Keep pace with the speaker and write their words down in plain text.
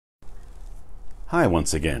Hi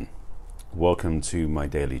once again. Welcome to my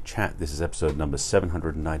daily chat. This is episode number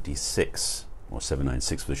 796, or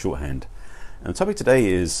 796 for the shorthand. And the topic today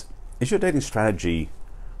is your dating strategy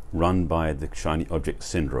run by the shiny object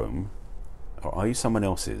syndrome, or are you someone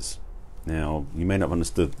else's? Now, you may not have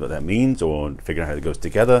understood what that means or figure out how it goes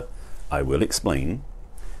together. I will explain.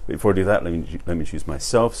 But before I do that, let me introduce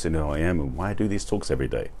myself so you know who I am and why I do these talks every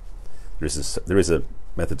day. There is a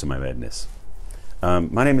method to my madness.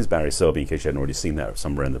 My name is Barry Selby, in case you hadn't already seen that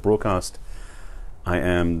somewhere in the broadcast. I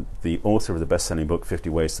am the author of the best-selling book, 50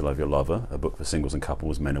 Ways to Love Your Lover, a book for singles and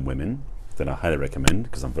couples, men and women, that I highly recommend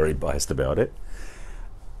because I'm very biased about it.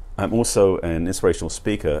 I'm also an inspirational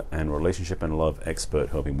speaker and relationship and love expert,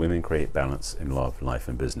 helping women create balance in love, life,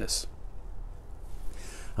 and business.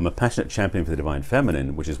 I'm a passionate champion for the divine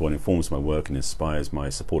feminine, which is what informs my work and inspires my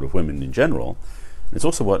support of women in general. It's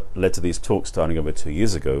also what led to these talks starting over 2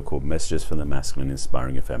 years ago called Messages from the Masculine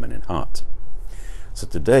Inspiring a Feminine Heart. So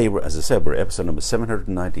today, as I said, we're at episode number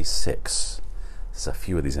 796. There's a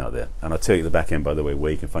few of these out there. And I'll tell you at the back end, by the way,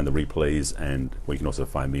 where you can find the replays and where you can also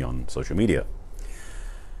find me on social media.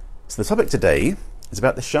 So the topic today is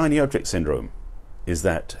about the shiny object syndrome. Is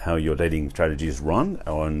that how your dating strategy is run,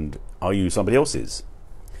 and are you somebody else's?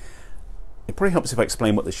 It probably helps if I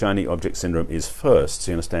explain what the shiny object syndrome is first,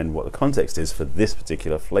 so you understand what the context is for this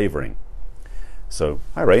particular flavoring. So,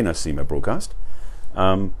 hi Ray, nice to see you in my broadcast.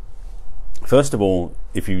 First of all,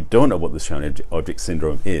 if you don't know what the shiny object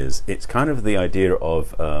syndrome is, it's kind of the idea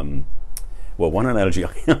of, one analogy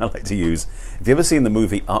I like to use. Have you ever seen the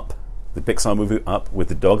movie Up, the Pixar movie Up, with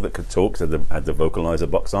the dog that could talk, so had the vocalizer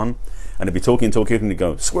box on, and it'd be talking, and it'd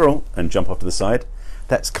go, squirrel, and jump off to the side?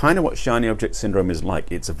 That's kind of what shiny object syndrome is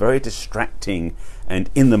like. It's a very distracting and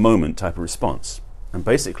in the moment type of response. And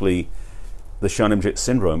basically, the shiny object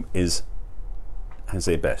syndrome is, how to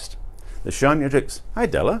say it best? The shiny objects. Hi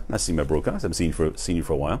Della, nice to see my broadcast. I haven't seen you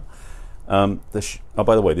for a while. Oh,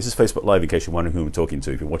 by the way, this is Facebook Live in case you're wondering who I'm talking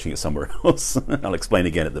to. If you're watching it somewhere else, I'll explain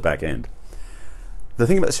again at the back end. The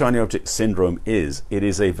thing about the shiny object syndrome is it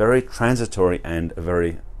is a very transitory and a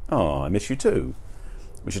very, I miss you too.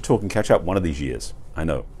 We should talk and catch up one of these years. I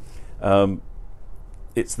know.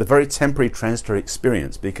 It's the very temporary, transitory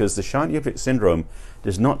experience because the shiny object syndrome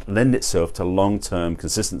does not lend itself to long-term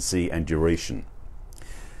consistency and duration.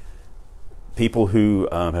 People who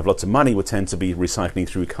have lots of money will tend to be recycling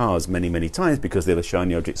through cars many, many times because they have a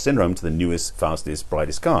shiny object syndrome to the newest, fastest,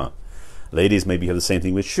 brightest car. Ladies maybe have the same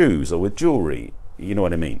thing with shoes or with jewelry. You know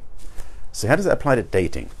what I mean? So how does that apply to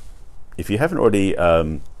dating? If you haven't already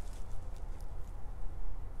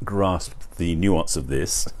grasped the nuance of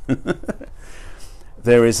this,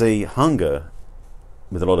 there is a hunger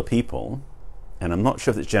with a lot of people, and I'm not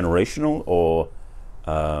sure if it's generational or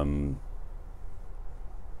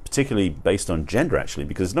particularly based on gender actually,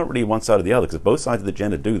 because it's not really one side or the other, because both sides of the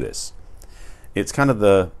gender do this. It's kind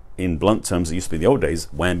of in blunt terms, it used to be in the old days,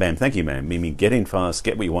 wham bam thank you man, meaning get in fast,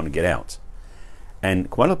 get what you want and get out. And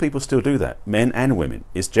quite a lot of people still do that, men and women.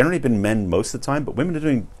 It's generally been men most of the time, but women are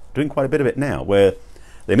doing quite a bit of it now, where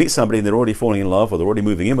they meet somebody and they're already falling in love, or they're already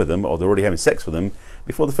moving in with them, or they're already having sex with them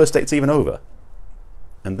before the first date's even over.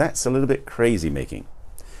 And that's a little bit crazy making.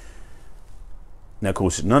 Now, of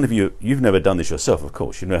course, none of you've never done this yourself, of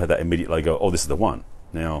course. You've never had that immediately go, oh, this is the one.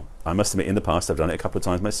 Now, I must admit, in the past, I've done it a couple of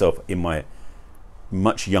times myself in my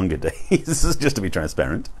much younger days. This is just to be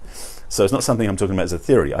transparent. So it's not something I'm talking about as a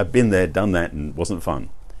theory. I've been there, done that, and it wasn't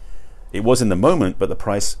fun. It was in the moment, but the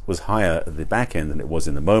price was higher at the back end than it was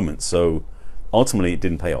in the moment. So ultimately, it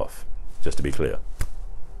didn't pay off, just to be clear.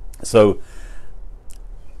 So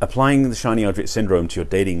applying the shiny object syndrome to your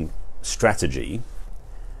dating strategy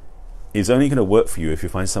is only going to work for you if you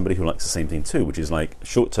find somebody who likes the same thing too, which is like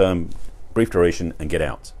short-term, brief duration, and get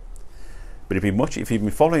out. But if you've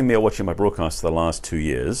been following me or watching my broadcasts for the last 2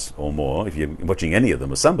 years or more, if you're watching any of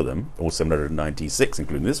them or some of them, all 796,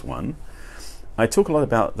 including this one, I talk a lot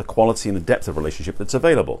about the quality and the depth of relationship that's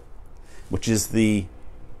available, which is I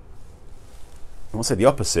won't say the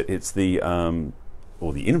opposite, it's the,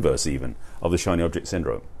 or the inverse even, of the shiny object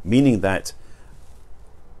syndrome. Meaning that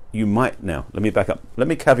you might, now, let me back up. Let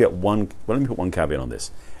me put one caveat on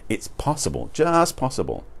this. It's possible, just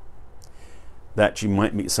possible, that you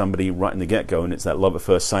might meet somebody right in the get-go and it's that love at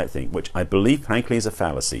first sight thing, which I believe, frankly, is a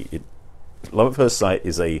fallacy. Love at first sight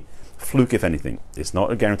is a fluke, if anything. It's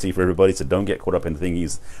not a guarantee for everybody, so don't get caught up in the thing.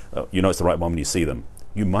 You know it's the right one when you see them.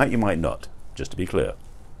 You might not, just to be clear.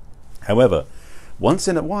 However, once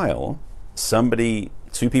in a while,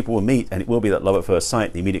 two people will meet and it will be that love at first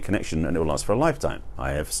sight, the immediate connection, and it will last for a lifetime.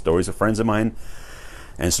 I have stories of friends of mine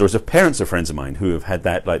and stories of parents of friends of mine who have had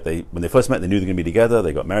that, like when they first met, they knew they were going to be together,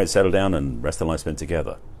 they got married, settled down, and the rest of their life spent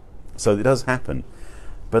together. So it does happen.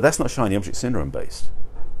 But that's not shiny object syndrome based.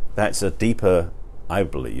 That's a deeper, I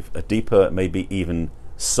believe, a deeper, maybe even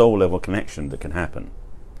soul level connection that can happen.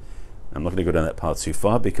 I'm not going to go down that path too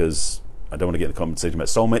far because I don't want to get the conversation about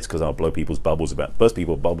soulmates, because I'll burst people's bubbles about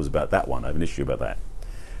that one. I have an issue about that.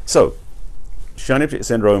 So, shiny object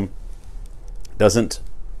syndrome doesn't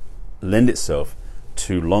lend itself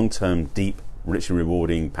to long-term, deep, rich and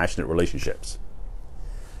rewarding, passionate relationships.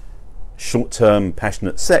 Short-term,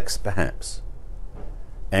 passionate sex, perhaps.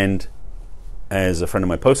 And as a friend of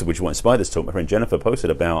mine posted, which is what inspired this talk, my friend Jennifer posted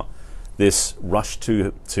about this rush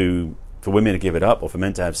for women to give it up or for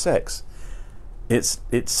men to have sex. It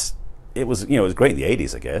was great in the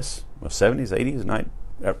 80s, I guess, or 70s,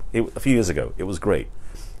 80s, a few years ago. It was great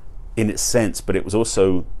in its sense, but it was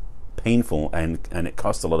also painful, and it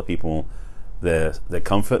cost a lot of people their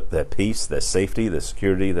comfort, their peace, their safety, their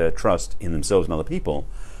security, their trust in themselves and other people,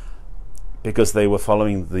 because they were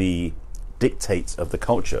following the dictates of the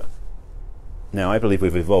culture. Now, I believe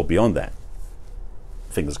we've evolved beyond that.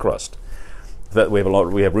 Fingers crossed. That we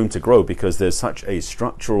have room to grow, because there's such a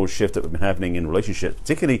structural shift that has been happening in relationships,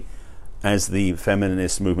 particularly as the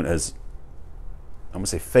feminist movement has, I won't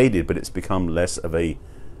say faded, but it's become less of a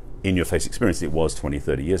in-your-face experience than it was 20,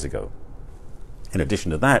 30 years ago. In addition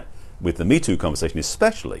to that, with the Me Too conversation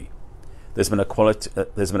especially, there's been a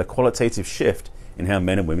qualitative shift in how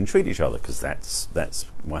men and women treat each other, because that's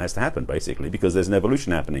what has to happen, basically, because there's an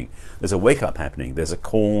evolution happening, there's a wake-up happening, there's a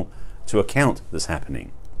call to account that's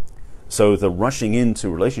happening. So the rushing into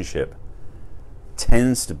relationship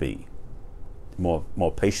tends to be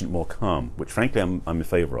more patient, more calm, which frankly I'm in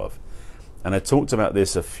favor of. And I talked about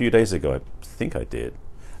this a few days ago, I think I did,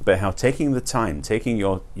 about how taking the time, taking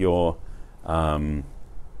your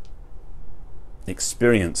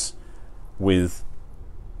experience with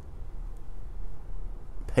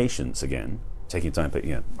patience again, taking time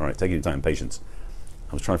and patience.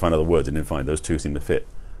 I was trying to find other words and didn't find, those two seem to fit.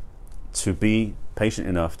 To be patient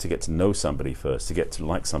enough to get to know somebody first, to get to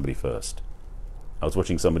like somebody first. I was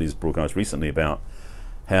watching somebody's broadcast recently about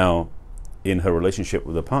how in her relationship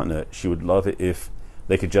with a partner, she would love it if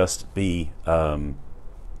they could just be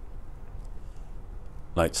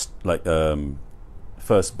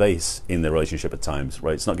first base in their relationship at times,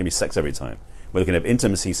 right? It's not going to be sex every time. Where they can have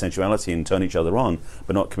intimacy, sensuality, and turn each other on,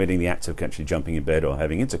 but not committing the act of actually jumping in bed or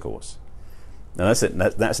having intercourse. Now that's it.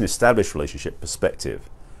 That's an established relationship perspective.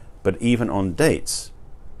 But even on dates,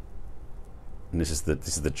 and this is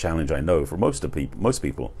the challenge I know for most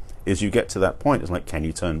people, is you get to that point. It's like, can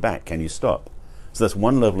you turn back? Can you stop? So that's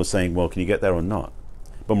one level of saying, well, can you get there or not?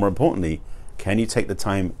 But more importantly, can you take the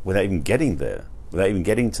time without even getting there, without even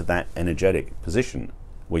getting to that energetic position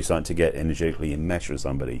where you start to get energetically enmeshed with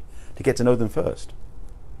somebody, to get to know them first?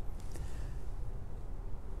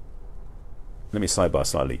 Let me sidebar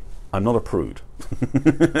slightly. I'm not a prude.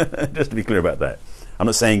 Just to be clear about that. I'm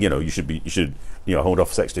not saying you should hold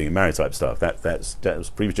off sex during marriage type stuff. That was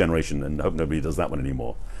previous generation, and I hope nobody does that one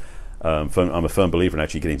anymore. I'm a firm believer in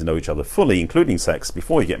actually getting to know each other fully, including sex,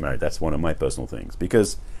 before you get married. That's one of my personal things,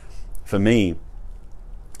 because for me,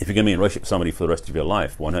 if you're going to be in a relationship with somebody for the rest of your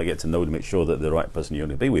life, why not get to know to make sure that they're the right person you're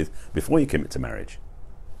going to be with before you commit to marriage?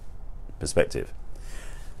 Perspective.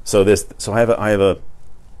 So I have a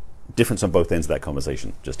difference on both ends of that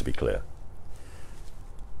conversation, just to be clear.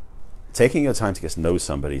 Taking your time to get to know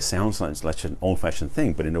somebody sounds like an old-fashioned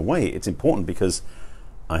thing, but in a way it's important, because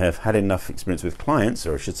I have had enough experience with clients,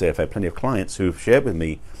 or I should say I've had plenty of clients who've shared with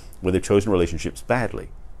me where they've chosen relationships badly,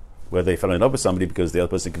 where they fell in love with somebody because the other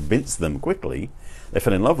person convinced them quickly, they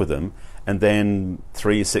fell in love with them, and then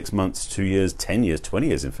 3, 6 months, 2 years, 10 years, 20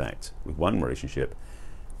 years in fact, with one relationship,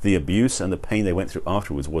 the abuse and the pain they went through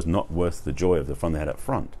afterwards was not worth the joy of the fun they had up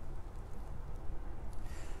front.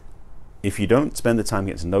 If you don't spend the time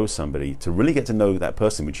getting to know somebody, to really get to know that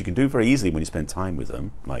person, which you can do very easily when you spend time with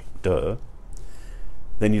them, like duh,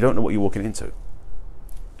 then you don't know what you're walking into.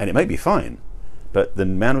 And it may be fine, but the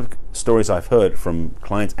amount of stories I've heard from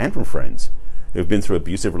clients and from friends who've been through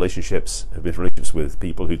abusive relationships, who've been through relationships with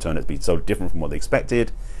people who turn out to be so different from what they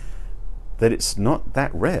expected, that it's not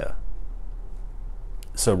that rare.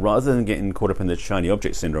 So rather than getting caught up in the shiny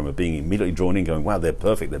object syndrome of being immediately drawn in, going, wow, they're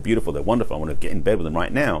perfect, they're beautiful, they're wonderful, I want to get in bed with them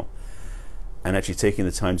right now, and actually taking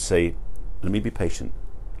the time to say, let me be patient.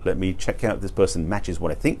 Let me check out if this person matches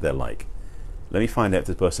what I think they're like. Let me find out if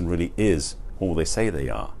this person really is all they say they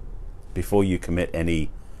are, before you commit you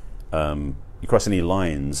cross any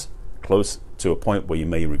lines close to a point where you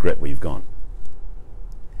may regret where you've gone.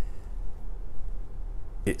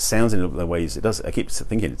 It sounds in other ways, it does. I keep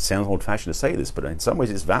thinking it sounds old-fashioned to say this, but in some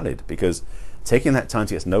ways it's valid, because taking that time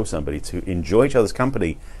to get to know somebody, to enjoy each other's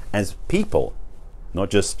company as people,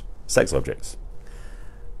 not just sex objects,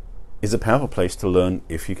 is a powerful place to learn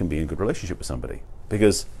if you can be in a good relationship with somebody.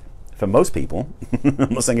 Because for most people, I'm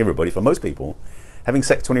not saying everybody, for most people, having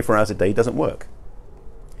sex 24 hours a day doesn't work.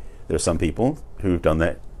 There are some people who've done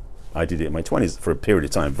that. I did it in my 20s for a period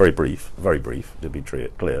of time, very brief, to be clear.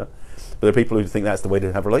 But there are people who think that's the way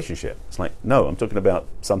to have a relationship. It's like, no, I'm talking about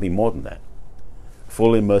something more than that.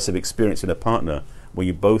 Full immersive experience with a partner where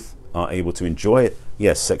you both are able to enjoy it,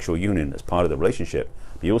 yes, sexual union as part of the relationship,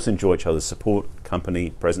 but you also enjoy each other's support,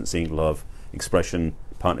 company, presency, love, expression,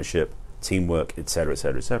 partnership, teamwork, etc.,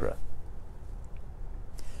 etc., etc.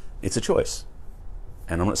 It's a choice.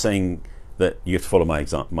 And I'm not saying that you have to follow my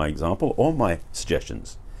example or my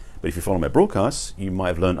suggestions. But if you follow my broadcasts, you might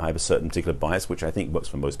have learned I have a certain particular bias, which I think works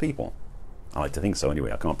for most people. I like to think so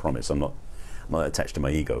anyway. I can't promise. I'm not attached to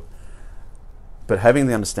my ego. But having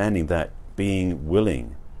the understanding that being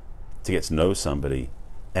willing to get to know somebody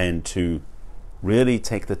and to really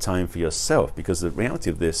take the time for yourself, because the reality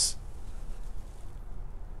of this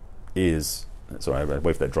is, sorry, I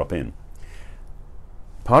wait for that to drop in.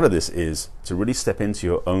 Part of this is to really step into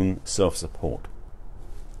your own self-support.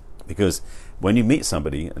 Because when you meet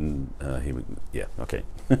somebody, and I knew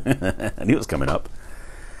it was coming up.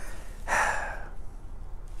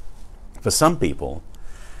 For some people,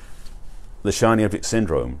 the shiny object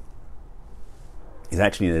syndrome is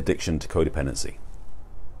actually an addiction to codependency.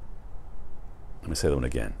 Let me say that one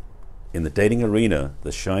again. In the dating arena,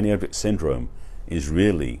 the shiny object syndrome is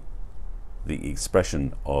really the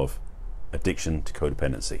expression of addiction to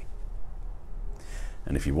codependency.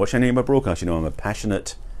 And if you watch any of my broadcasts, you know I'm a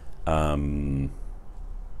passionate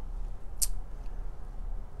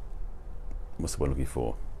what's the word I'm looking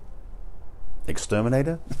for?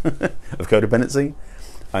 Exterminator of codependency.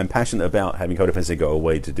 I'm passionate about having codependency go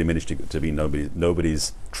away, to diminish, to be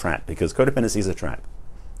nobody's trap, because codependency is a trap.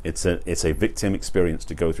 It's a victim experience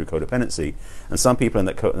to go through codependency, and some people in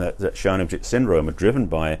that shiny object syndrome are driven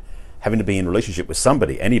by having to be in a relationship with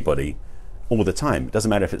somebody, anybody, all the time. It doesn't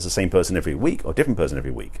matter if it's the same person every week or different person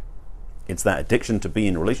every week. It's that addiction to be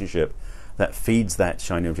in a relationship that feeds that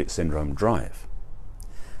shiny object syndrome drive.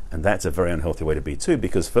 And that's a very unhealthy way to be too,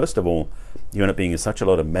 because first of all, you end up being in such a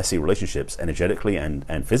lot of messy relationships, energetically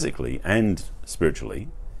and physically and spiritually,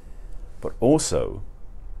 but also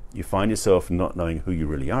you find yourself not knowing who you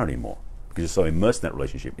really are anymore, because you're so immersed in that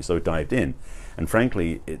relationship, you're so dived in. And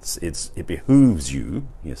frankly, it behooves you,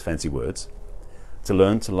 yes, fancy words, to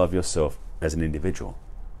learn to love yourself as an individual.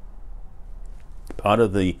 Part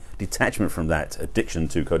of the detachment from that addiction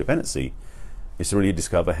to codependency is to really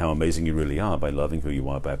discover how amazing you really are by loving who you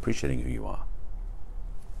are, by appreciating who you are.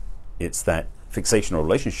 It's that fixation or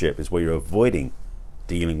relationship is where you're avoiding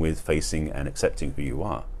dealing with, facing, and accepting who you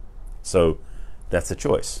are. So that's a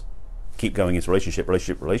choice. Keep going into relationship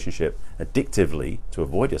addictively to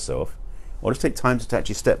avoid yourself, or just take time to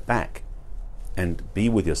actually step back and be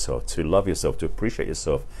with yourself, to love yourself, to appreciate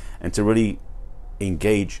yourself, and to really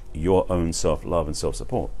engage your own self-love and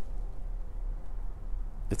self-support.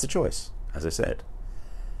 It's a choice, as I said.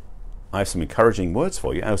 I have some encouraging words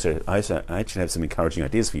for you. I actually have some encouraging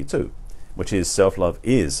ideas for you too, which is self-love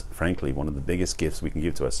is, frankly, one of the biggest gifts we can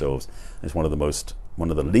give to ourselves. It's one of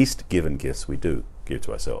the least given gifts we do give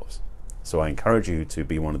to ourselves. So I encourage you to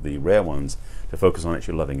be one of the rare ones to focus on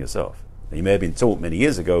actually loving yourself. Now, you may have been taught many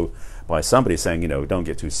years ago by somebody saying, don't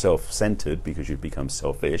get too self-centered because you've become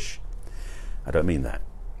selfish. I don't mean that.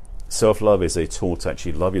 Self-love is a tool to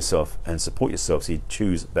actually love yourself and support yourself, so you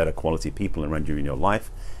choose better quality people around you in your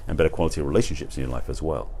life and better quality relationships in your life as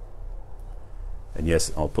well. And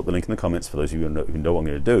yes, I'll put the link in the comments for those of you who know what I'm going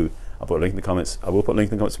to do. I'll put a link in the comments. I will put a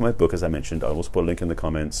link in the comments for my book, as I mentioned. I'll also put a link in the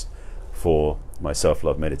comments for my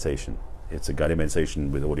self-love meditation. It's a guided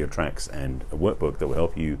meditation with audio tracks and a workbook that will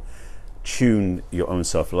help you tune your own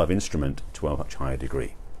self-love instrument to a much higher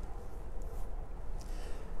degree.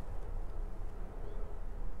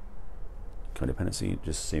 Codependency,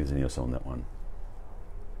 just see if there's anything else on that one.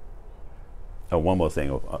 Oh, one more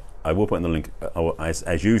thing. I will put in the link,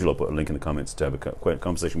 as usual, I'll put a link in the comments to have a quick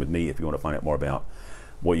conversation with me if you want to find out more about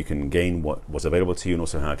what you can gain, what's available to you, and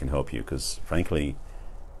also how I can help you. Because frankly,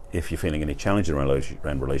 if you're feeling any challenges around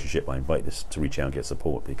relationship, I invite you to reach out and get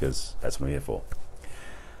support, because that's what I'm here for.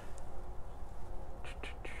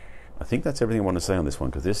 I think that's everything I want to say on this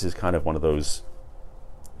one, because this is kind of one of those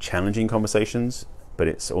challenging conversations, but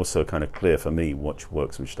it's also kind of clear for me which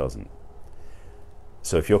works, which doesn't.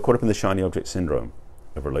 So if you're caught up in the shiny object syndrome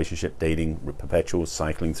of relationship, dating, perpetual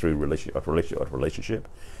cycling through relationship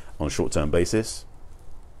on a short-term basis,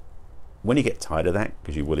 when you get tired of that,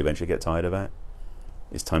 because you will eventually get tired of that,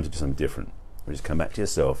 it's time to do something different. Or just come back to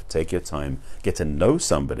yourself, take your time, get to know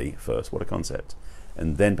somebody first, what a concept,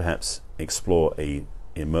 and then perhaps explore a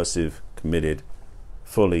immersive, committed,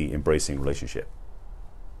 fully embracing relationship.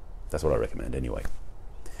 That's what I recommend anyway.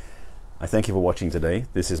 I thank you for watching today.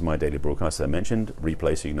 This is my daily broadcast, as I mentioned,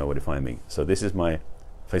 replay so you know where to find me. So this is my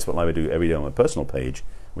Facebook Live I do every day on my personal page,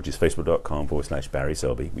 which is facebook.com/Barry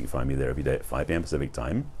Selby. You can find me there every day at 5 p.m. Pacific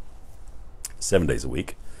time, 7 days a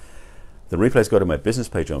week. The replays go to my business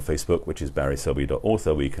page on Facebook, which is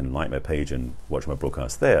barryselby.author, where you can like my page and watch my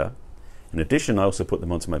broadcast there. In addition, I also put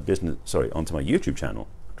them onto my onto my YouTube channel.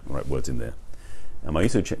 Right words in there. And my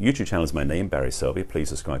YouTube channel is my name, Barry Selby. Please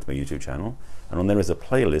subscribe to my YouTube channel. And on there is a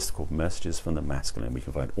playlist called Messages from the Masculine. We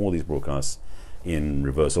can find all these broadcasts in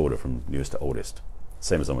reverse order from newest to oldest.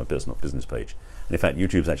 Same as on my business page. And in fact,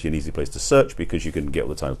 YouTube's actually an easy place to search because you can get all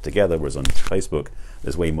the titles together, whereas on Facebook,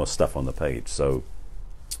 there's way more stuff on the page. So,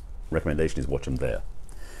 recommendation is watch them there.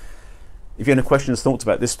 If you have any questions, thoughts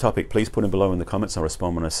about this topic, please put them below in the comments. I'll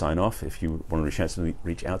respond when I sign off. If you want to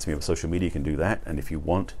reach out to me over social media, you can do that. And if you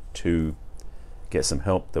want to get some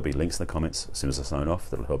help, there'll be links in the comments as soon as I sign off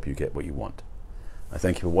that'll help you get what you want. I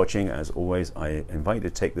thank you for watching. As always, I invite you to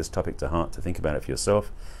take this topic to heart, to think about it for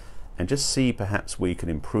yourself, and just see perhaps where you can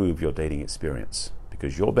improve your dating experience,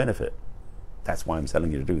 because your benefit. That's why I'm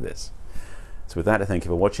telling you to do this. So with that, I thank you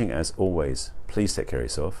for watching. As always, please take care of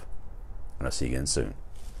yourself, and I'll see you again soon.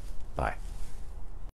 Bye.